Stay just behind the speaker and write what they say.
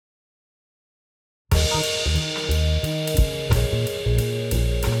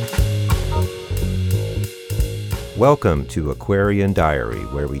Welcome to Aquarian Diary,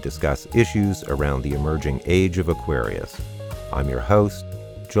 where we discuss issues around the emerging age of Aquarius. I'm your host,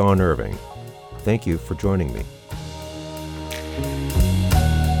 John Irving. Thank you for joining me.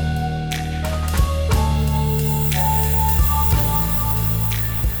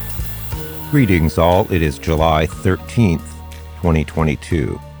 Greetings all, it is July 13th,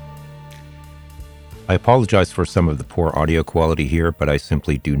 2022. I apologize for some of the poor audio quality here, but I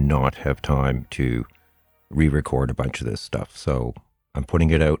simply do not have time to re-record a bunch of this stuff, so I'm putting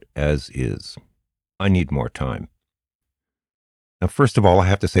it out as is. I need more time. Now, first of all, I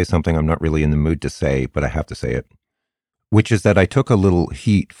have to say something I'm not really in the mood to say, but I have to say it, which is that I took a little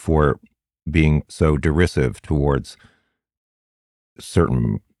heat for being so derisive towards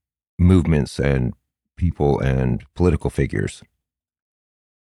certain movements and people and political figures.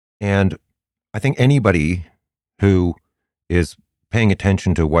 And I think anybody who is paying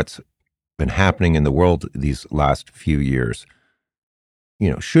attention to what's been happening in the world these last few years,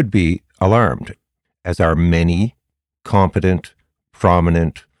 should be alarmed, as are many competent,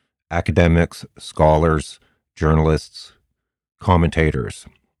 prominent academics, scholars, journalists, commentators.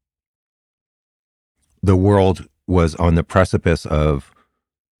 The world was on the precipice of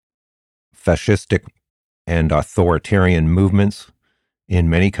fascistic and authoritarian movements in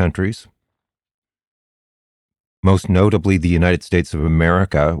many countries, most notably the United States of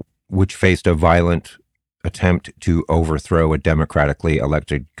America, which faced a violent attempt to overthrow a democratically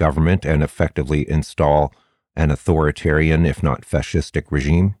elected government and effectively install an authoritarian, if not fascistic,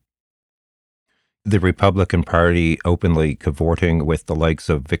 regime. The Republican Party openly cavorting with the likes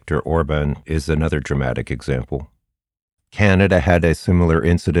of Viktor Orban is another dramatic example. Canada had a similar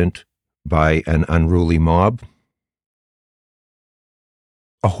incident by an unruly mob.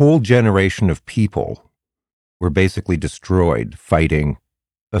 A whole generation of people were basically destroyed fighting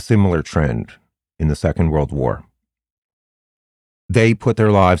a similar trend in the Second World War. They put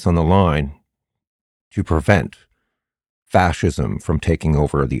their lives on the line to prevent fascism from taking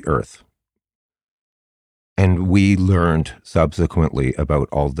over the earth. And we learned subsequently about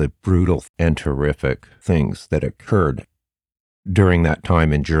all the brutal and horrific things that occurred during that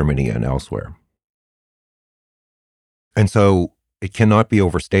time in Germany and elsewhere. And so it cannot be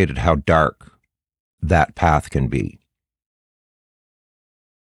overstated how dark that path can be.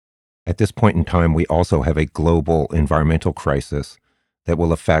 At this point in time, we also have a global environmental crisis that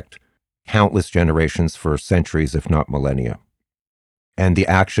will affect countless generations for centuries, if not millennia. And the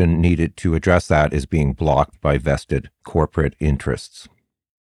action needed to address that is being blocked by vested corporate interests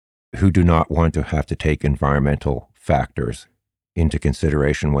who do not want to have to take environmental factors into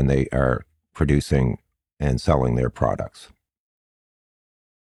consideration when they are producing and selling their products.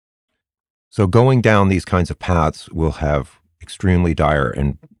 So going down these kinds of paths will have extremely dire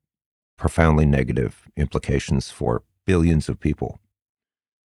and profoundly negative implications for billions of people.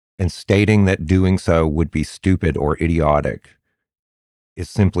 And stating that doing so would be stupid or idiotic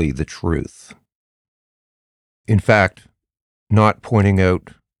is simply the truth. In fact, not pointing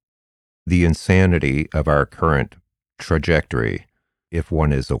out the insanity of our current trajectory, if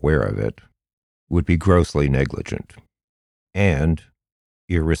one is aware of it, would be grossly negligent and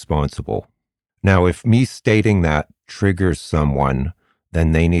irresponsible. Now, if me stating that triggers someone,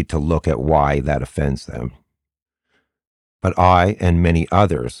 then they need to look at why that offends them. But I and many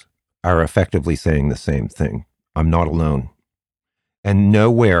others are effectively saying the same thing. I'm not alone. And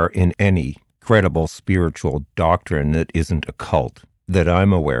nowhere in any credible spiritual doctrine that isn't a cult that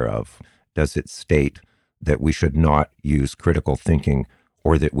I'm aware of does it state that we should not use critical thinking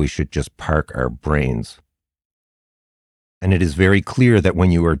or that we should just park our brains. And it is very clear that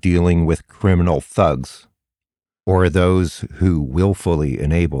when you are dealing with criminal thugs, or those who willfully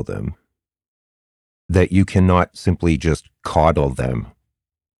enable them, that you cannot simply just coddle them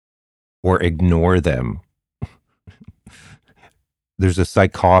or ignore them. There's a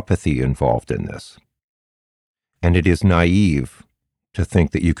psychopathy involved in this. And it is naive to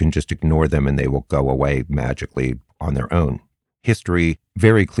think that you can just ignore them and they will go away magically on their own. History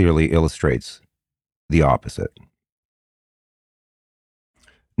very clearly illustrates the opposite.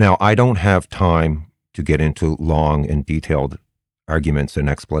 Now, I don't have time to get into long and detailed arguments and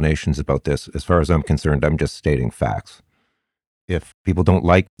explanations about this. As far as I'm concerned, I'm just stating facts. If people don't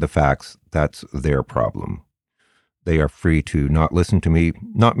like the facts, that's their problem. They are free to not listen to me.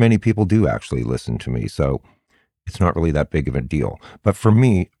 Not many people do actually listen to me, so it's not really that big of a deal. But for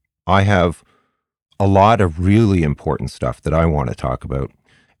me, I have a lot of really important stuff that I want to talk about,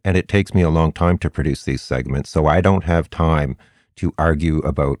 and it takes me a long time to produce these segments, so I don't have time to argue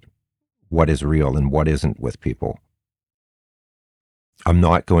about what is real and what isn't with people. I'm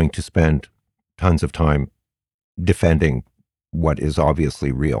not going to spend tons of time defending what is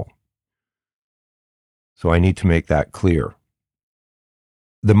obviously real. So I need to make that clear.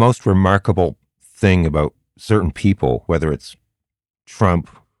 The most remarkable thing about certain people, whether it's Trump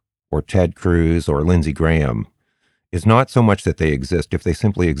or Ted Cruz or Lindsey Graham, is not so much that they exist. If they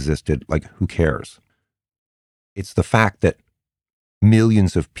simply existed, like, who cares? It's the fact that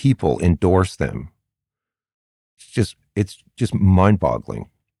millions of people endorse them. It's just mind-boggling.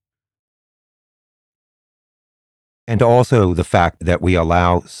 And also the fact that we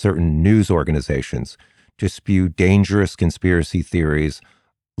allow certain news organizations to spew dangerous conspiracy theories,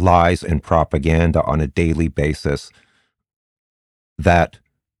 lies, and propaganda on a daily basis that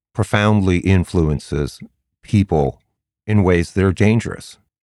profoundly influences people in ways that are dangerous.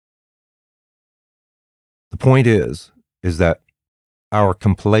 The point is that our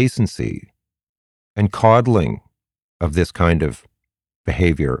complacency and coddling of this kind of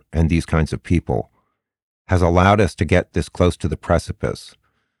behavior and these kinds of people has allowed us to get this close to the precipice.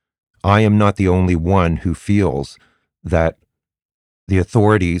 I am not the only one who feels that the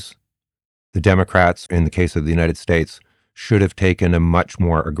authorities, the Democrats in the case of the United States, should have taken a much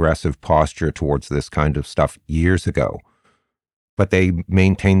more aggressive posture towards this kind of stuff years ago. But they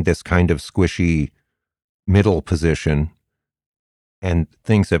maintained this kind of squishy middle position, and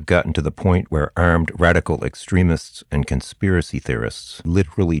things have gotten to the point where armed radical extremists and conspiracy theorists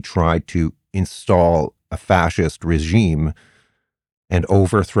literally tried to install a fascist regime and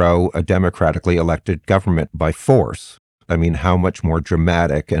overthrow a democratically elected government by force. I mean, how much more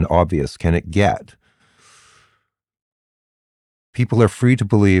dramatic and obvious can it get? People are free to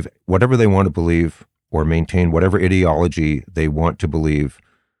believe whatever they want to believe or maintain whatever ideology they want to believe,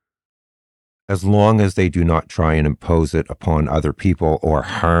 as long as they do not try and impose it upon other people or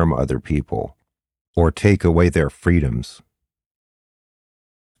harm other people or take away their freedoms.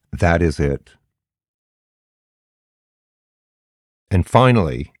 That is it. And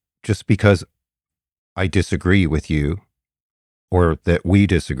finally, just because I disagree with you, or that we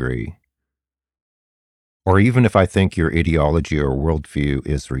disagree, or even if I think your ideology or worldview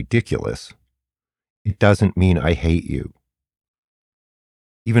is ridiculous, it doesn't mean I hate you.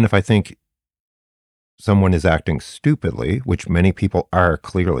 Even if I think someone is acting stupidly, which many people are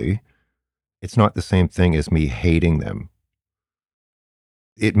clearly, it's not the same thing as me hating them.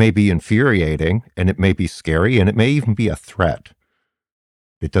 It may be infuriating, and it may be scary, and it may even be a threat.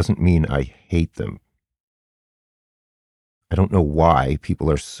 It doesn't mean I hate them. I don't know why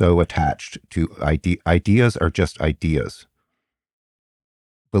people are so attached to ideas are just ideas.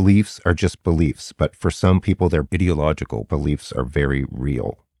 Beliefs are just beliefs, but for some people, their ideological beliefs are very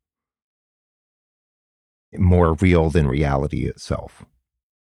real. More real than reality itself.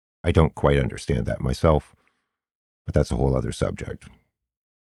 I don't quite understand that myself, but that's a whole other subject.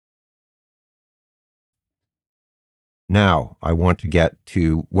 Now, I want to get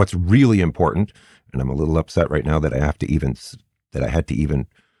to what's really important, and I'm a little upset right now that I had to even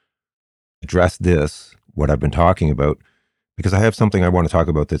address this, what I've been talking about, because I have something I want to talk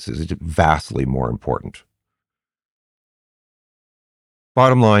about that's vastly more important.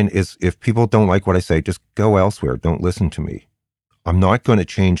 Bottom line is, if people don't like what I say, just go elsewhere. Don't listen to me. I'm not going to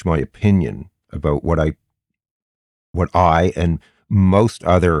change my opinion about what I and most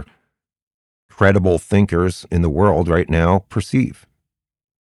other credible thinkers in the world right now perceive.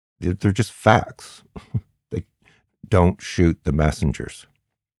 They're just facts. They don't shoot the messengers.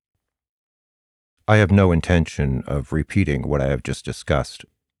 I have no intention of repeating what I have just discussed.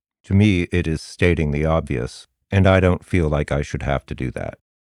 To me, it is stating the obvious, and I don't feel like I should have to do that.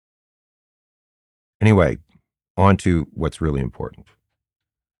 Anyway, on to what's really important.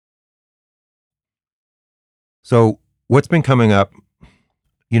 So, what's been coming up,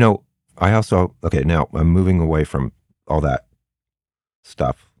 now I'm moving away from all that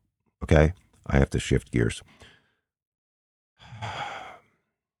stuff, okay? I have to shift gears.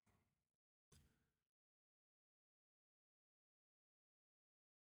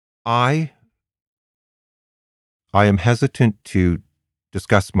 I am hesitant to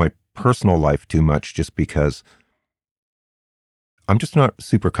discuss my personal life too much just because I'm just not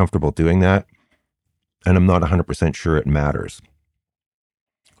super comfortable doing that, and I'm not 100% sure it matters.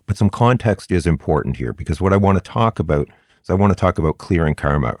 But some context is important here, because what I want to talk about is I want to talk about clearing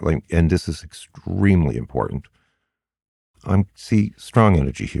karma, and this is extremely important. See strong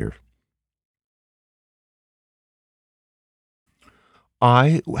energy here.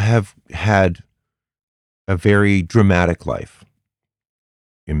 I have had a very dramatic life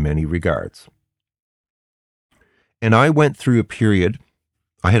in many regards. And I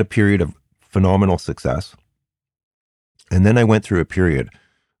had a period of phenomenal success. And then I went through a period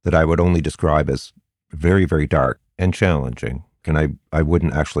that I would only describe as very, very dark and challenging. And I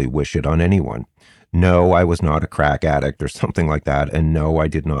wouldn't actually wish it on anyone. No, I was not a crack addict or something like that. And no, I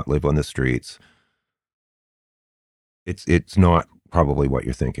did not live on the streets. It's not probably what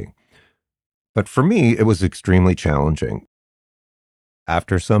you're thinking. But for me, it was extremely challenging.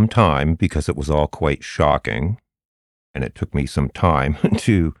 After some time, because it was all quite shocking, and it took me some time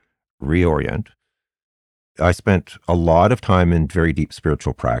to reorient, I spent a lot of time in very deep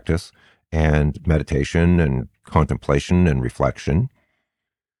spiritual practice and meditation and contemplation and reflection.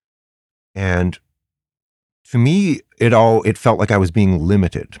 And to me, it felt like I was being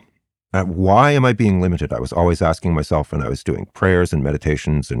limited. Why am I being limited? I was always asking myself, and I was doing prayers and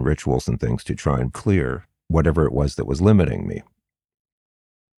meditations and rituals and things to try and clear whatever it was that was limiting me.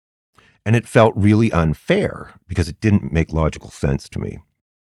 And it felt really unfair because it didn't make logical sense to me.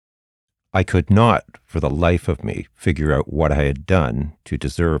 I could not, for the life of me, figure out what I had done to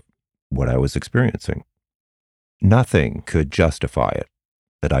deserve what I was experiencing. Nothing could justify it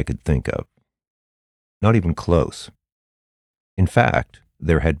that I could think of. Not even close. In fact,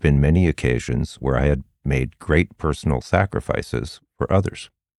 there had been many occasions where I had made great personal sacrifices for others.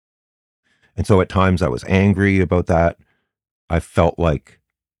 And so at times I was angry about that. I felt like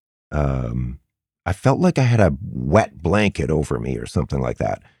I had a wet blanket over me or something like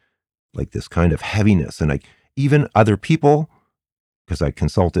that, like this kind of heaviness. And even other people, because I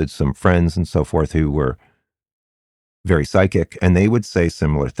consulted some friends and so forth who were very psychic, and they would say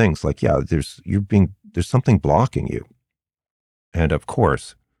similar things like, yeah, there's something blocking you. And of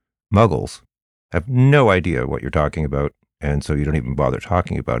course, muggles have no idea what you're talking about, and so you don't even bother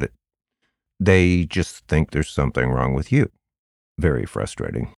talking about it. They just think there's something wrong with you. Very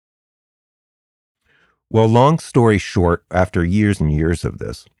frustrating. Well, long story short, after years and years of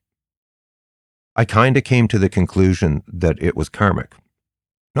this, I kind of came to the conclusion that it was karmic.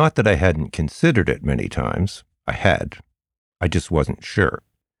 Not that I hadn't considered it many times. I had. I just wasn't sure.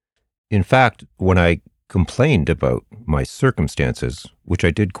 In fact, when I complained about my circumstances, which I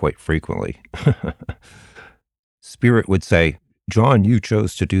did quite frequently, Spirit would say, John, you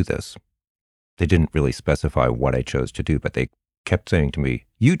chose to do this. They didn't really specify what I chose to do, but they kept saying to me,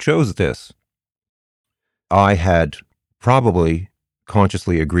 you chose this. I had probably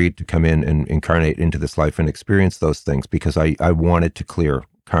consciously agreed to come in and incarnate into this life and experience those things because I wanted to clear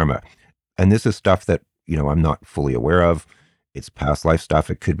karma. And this is stuff that, I'm not fully aware of. It's past life stuff.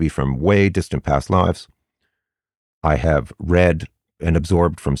 It could be from way distant past lives. I have read and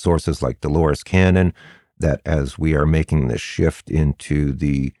absorbed from sources like Dolores Cannon that as we are making this shift into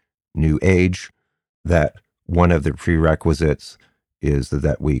the new age, that one of the prerequisites is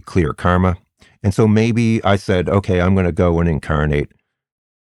that we clear karma. And so maybe I said, okay, I'm going to go and incarnate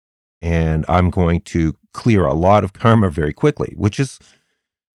and I'm going to clear a lot of karma very quickly,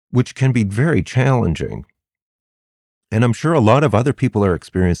 which can be very challenging. And I'm sure a lot of other people are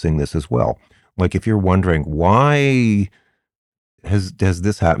experiencing this as well. Like if you're wondering, why has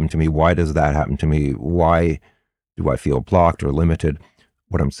this happened to me? Why does that happen to me? Why do I feel blocked or limited?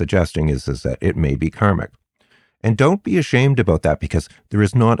 What I'm suggesting is that it may be karmic. And don't be ashamed about that because there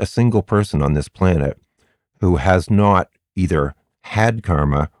is not a single person on this planet who has not either had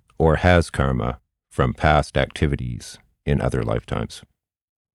karma or has karma from past activities in other lifetimes.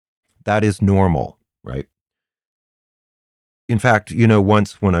 That is normal, right? In fact,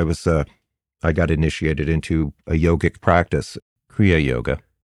 once when I got initiated into a yogic practice, Kriya Yoga,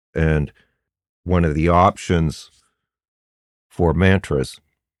 and one of the options for mantras,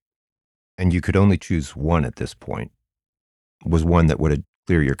 and you could only choose one at this point, was one that would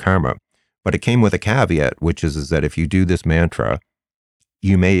clear your karma. But it came with a caveat, which is that if you do this mantra,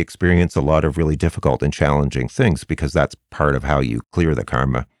 you may experience a lot of really difficult and challenging things because that's part of how you clear the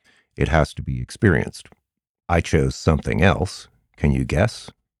karma. It has to be experienced. I chose something else. Can you guess?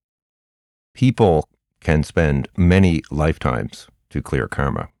 People can spend many lifetimes to clear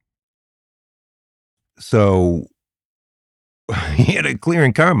karma. So,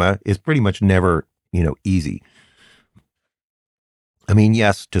 clearing karma is pretty much never, easy. I mean,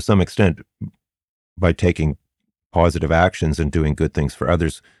 yes, to some extent, by taking positive actions and doing good things for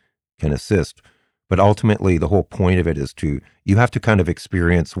others can assist. But ultimately, the whole point of it is you have to kind of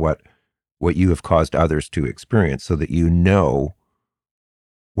experience what you have caused others to experience so that you know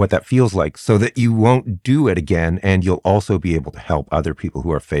what that feels like so that you won't do it again. And you'll also be able to help other people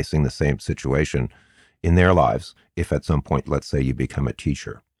who are facing the same situation in their lives. If at some point, let's say you become a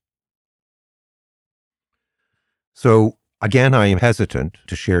teacher. So again, I am hesitant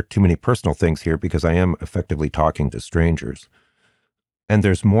to share too many personal things here because I am effectively talking to strangers. And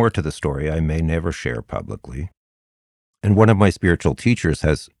there's more to the story I may never share publicly. And one of my spiritual teachers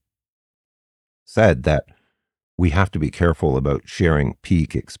has said that we have to be careful about sharing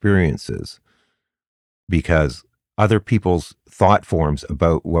peak experiences because other people's thought forms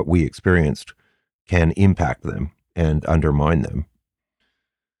about what we experienced can impact them and undermine them.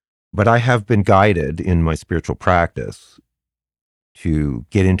 But I have been guided in my spiritual practice to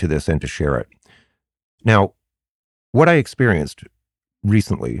get into this and to share it. Now, what I experienced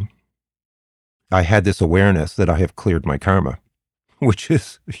recently, I had this awareness that I have cleared my karma, which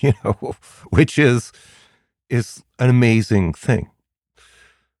is, which is an amazing thing.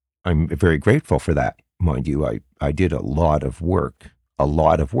 I'm very grateful for that. Mind you, I did a lot of work,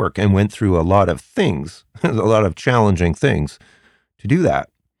 and went through a lot of things, a lot of challenging things to do that.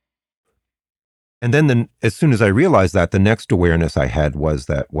 And then as soon as I realized that, the next awareness I had was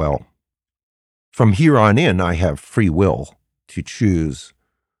that, well, from here on in, I have free will to choose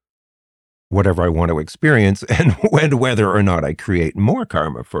whatever I want to experience and whether or not I create more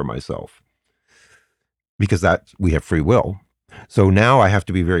karma for myself. Because we have free will. So now I have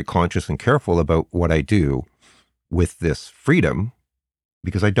to be very conscious and careful about what I do with this freedom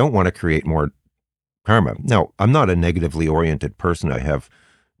because I don't want to create more karma. Now, I'm not a negatively oriented person. I have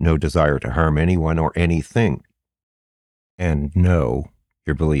no desire to harm anyone or anything. And no,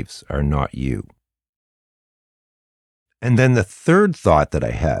 your beliefs are not you. And then the third thought that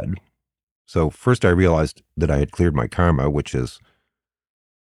I had, so first I realized that I had cleared my karma, which is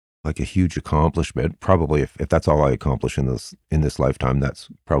like a huge accomplishment. Probably if that's all I accomplish in this lifetime, that's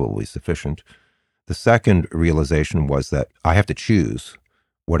probably sufficient. The second realization was that I have to choose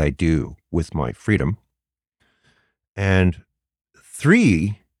what I do with my freedom. And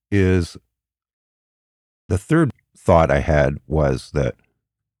the third thought I had was that,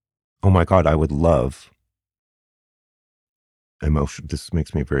 oh my God, I would love emotion. This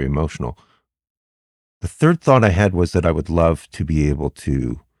makes me very emotional. The third thought I had was that I would love to be able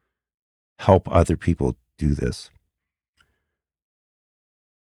to help other people do this.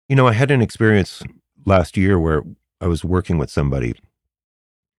 I had an experience last year where I was working with somebody,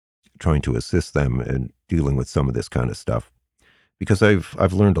 trying to assist them in dealing with some of this kind of stuff, because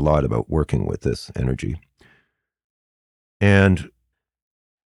I've learned a lot about working with this energy. And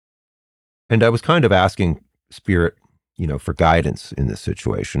I was kind of asking spirit, for guidance in this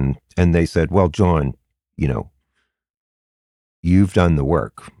situation. And they said, well, John, you've done the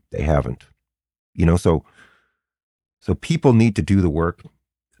work. They haven't. So people need to do the work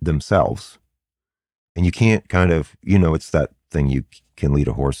themselves. And you can't kind of, it's that thing, you can lead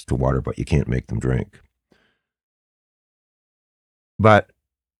a horse to water, but you can't make them drink. But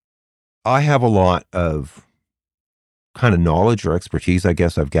I have a lot of kind of knowledge or expertise, I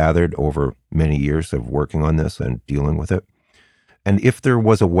guess, I've gathered over many years of working on this and dealing with it. And if there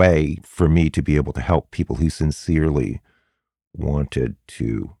was a way for me to be able to help people who sincerely wanted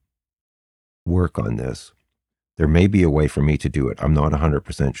to work on this, there may be a way for me to do it. I'm not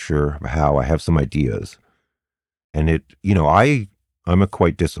 100% sure how. I have some ideas. And I'm a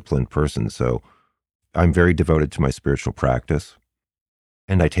quite disciplined person, so I'm very devoted to my spiritual practice,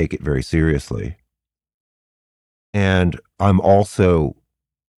 and I take it very seriously. And I'm also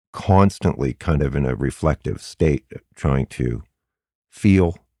constantly kind of in a reflective state, trying to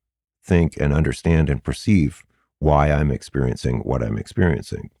feel, think, and understand and perceive why I'm experiencing what I'm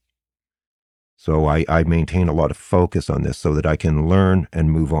experiencing. So I maintain a lot of focus on this so that I can learn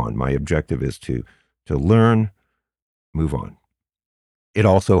and move on. My objective is to learn, move on. It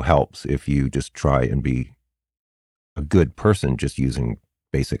also helps if you just try and be a good person, just using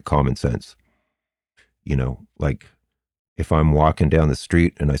basic common sense. Like if I'm walking down the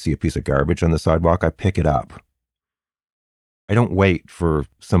street and I see a piece of garbage on the sidewalk, I pick it up. I don't wait for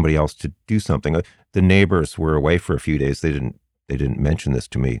somebody else to do something. The neighbors were away for a few days. They didn't mention this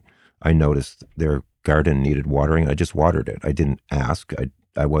to me. I noticed their garden needed watering. I just watered it. I didn't ask.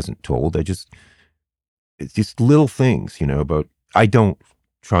 I wasn't told. It's just little things, about, I don't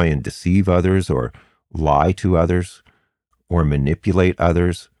try and deceive others or lie to others or manipulate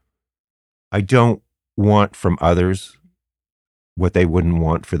others. I don't want from others what they wouldn't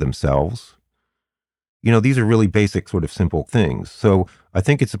want for themselves. These are really basic, sort of simple things. So I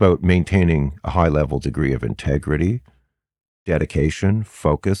think it's about maintaining a high level degree of integrity, dedication,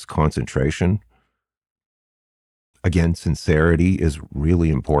 focus, concentration. Again, sincerity is really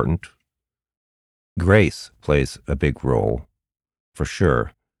important. Grace plays a big role, for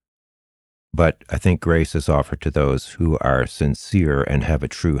sure. But I think grace is offered to those who are sincere and have a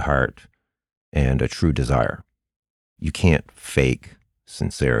true heart and a true desire. You can't fake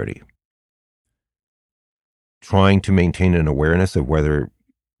sincerity. Trying to maintain an awareness of whether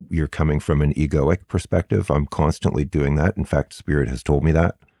you're coming from an egoic perspective, I'm constantly doing that. In fact, Spirit has told me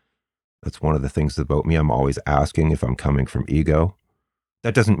that. That's one of the things about me. I'm always asking if I'm coming from ego.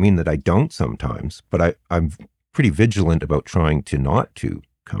 That doesn't mean that I don't sometimes, but I'm pretty vigilant about trying to not to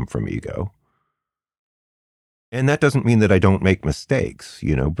come from ego. And that doesn't mean that I don't make mistakes,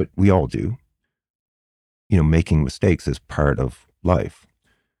 but we all do. Making mistakes is part of life.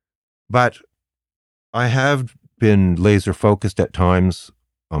 But I have been laser focused at times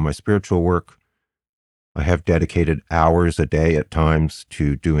on my spiritual work. I have dedicated hours a day at times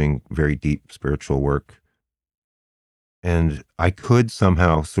to doing very deep spiritual work. And I could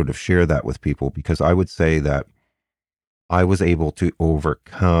somehow sort of share that with people because I would say that I was able to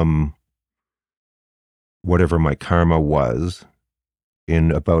overcome whatever my karma was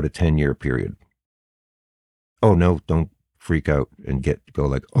in about a 10-year period. Oh, no, don't freak out and go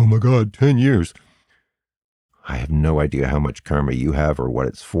like, oh my God, 10 years. I have no idea how much karma you have or what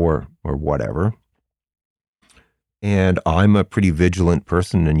it's for or whatever. And I'm a pretty vigilant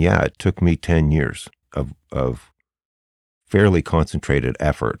person. And yeah, it took me 10 years of fairly concentrated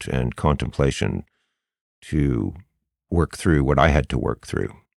effort and contemplation to work through what I had to work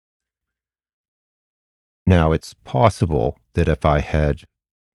through. Now, it's possible that if I had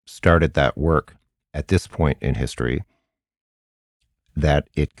started that work at this point in history, that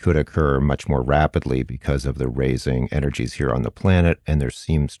it could occur much more rapidly because of the raising energies here on the planet, and there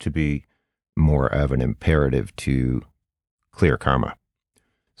seems to be more of an imperative to clear karma.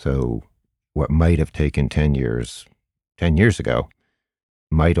 So what might have taken 10 years ago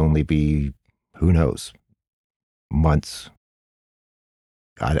might only be, who knows, months.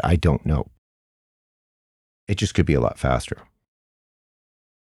 I don't know. It just could be a lot faster.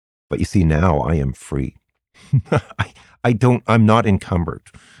 But you see, now I am free. I'm not encumbered.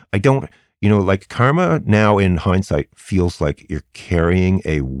 I don't, like karma now in hindsight feels like you're carrying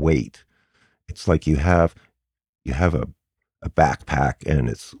a weight. It's like you have a backpack and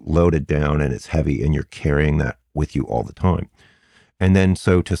it's loaded down and it's heavy and you're carrying that with you all the time. And then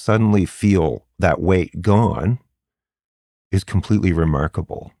so to suddenly feel that weight gone is completely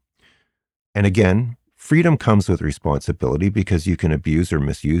remarkable. And again, freedom comes with responsibility because you can abuse or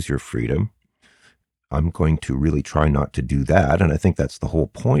misuse your freedom. I'm going to really try not to do that. And I think that's the whole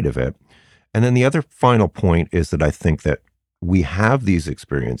point of it. And then the other final point is that I think that we have these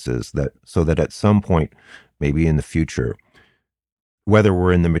experiences so that at some point, maybe in the future, whether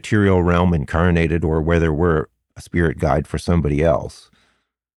we're in the material realm incarnated or whether we're a spirit guide for somebody else,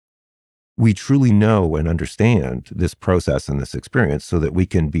 we truly know and understand this process and this experience so that we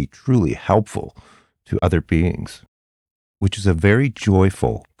can be truly helpful to other beings, which is a very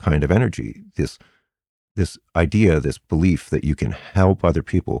joyful kind of energy. This idea, this belief that you can help other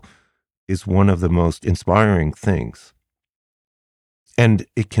people is one of the most inspiring things. And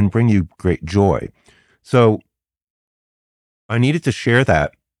it can bring you great joy. So I needed to share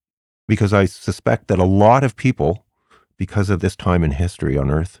that because I suspect that a lot of people, because of this time in history on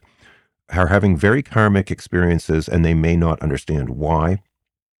Earth, are having very karmic experiences and they may not understand why,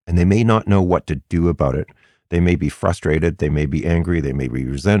 and they may not know what to do about it. They may be frustrated, they may be angry, they may be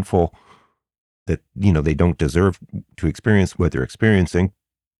resentful that, they don't deserve to experience what they're experiencing.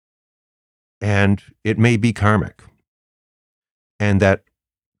 And it may be karmic. And that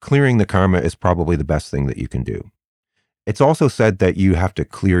clearing the karma is probably the best thing that you can do. It's also said that you have to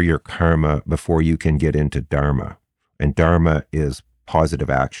clear your karma before you can get into dharma. And dharma is positive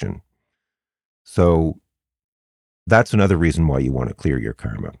action. So that's another reason why you want to clear your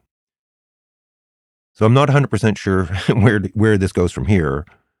karma. So I'm not 100% sure where this goes from here,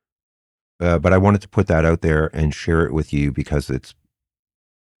 but I wanted to put that out there and share it with you because it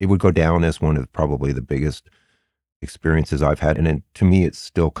would go down as one of probably the biggest experiences I've had. And to me, it's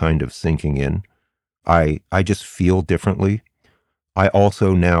still kind of sinking in. I just feel differently. I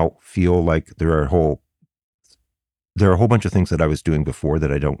also now feel like there are a whole bunch of things that I was doing before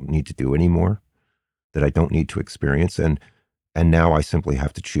that I don't need to do anymore, that I don't need to experience. And now I simply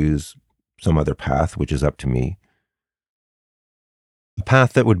have to choose some other path, which is up to me. A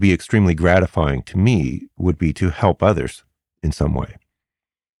path that would be extremely gratifying to me would be to help others in some way.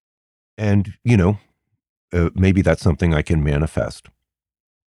 And, maybe that's something I can manifest.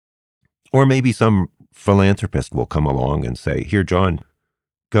 Or maybe some philanthropist will come along and say, here, John,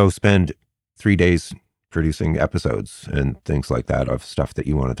 go spend 3 days producing episodes and things like that of stuff that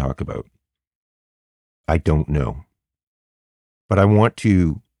you want to talk about. I don't know. But I want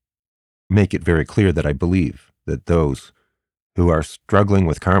to make it very clear that I believe that those who are struggling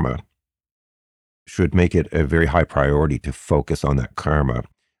with karma should make it a very high priority to focus on that karma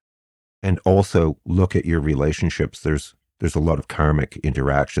and also look at your relationships. There's a lot of karmic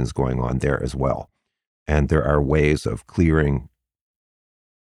interactions going on there as well. And there are ways of clearing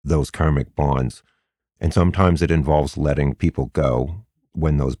those karmic bonds. And sometimes it involves letting people go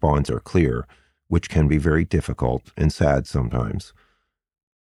when those bonds are clear, which can be very difficult and sad sometimes.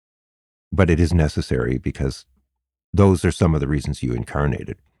 But it is necessary because those are some of the reasons you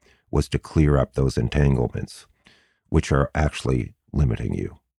incarnated, was to clear up those entanglements, which are actually limiting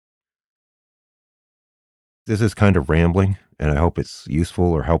you. This is kind of rambling, and I hope it's useful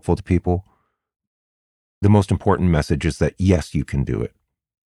or helpful to people. The most important message is that yes, you can do it.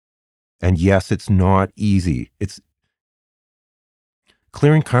 And yes, it's not easy. It's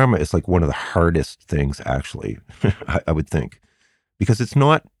clearing karma is like one of the hardest things, actually, I would think, because it's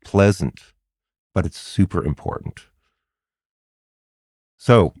not pleasant, but it's super important.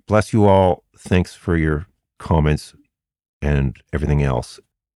 So, bless you all. Thanks for your comments and everything else.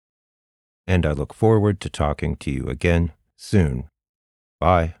 And I look forward to talking to you again soon.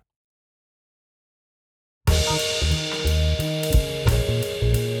 Bye.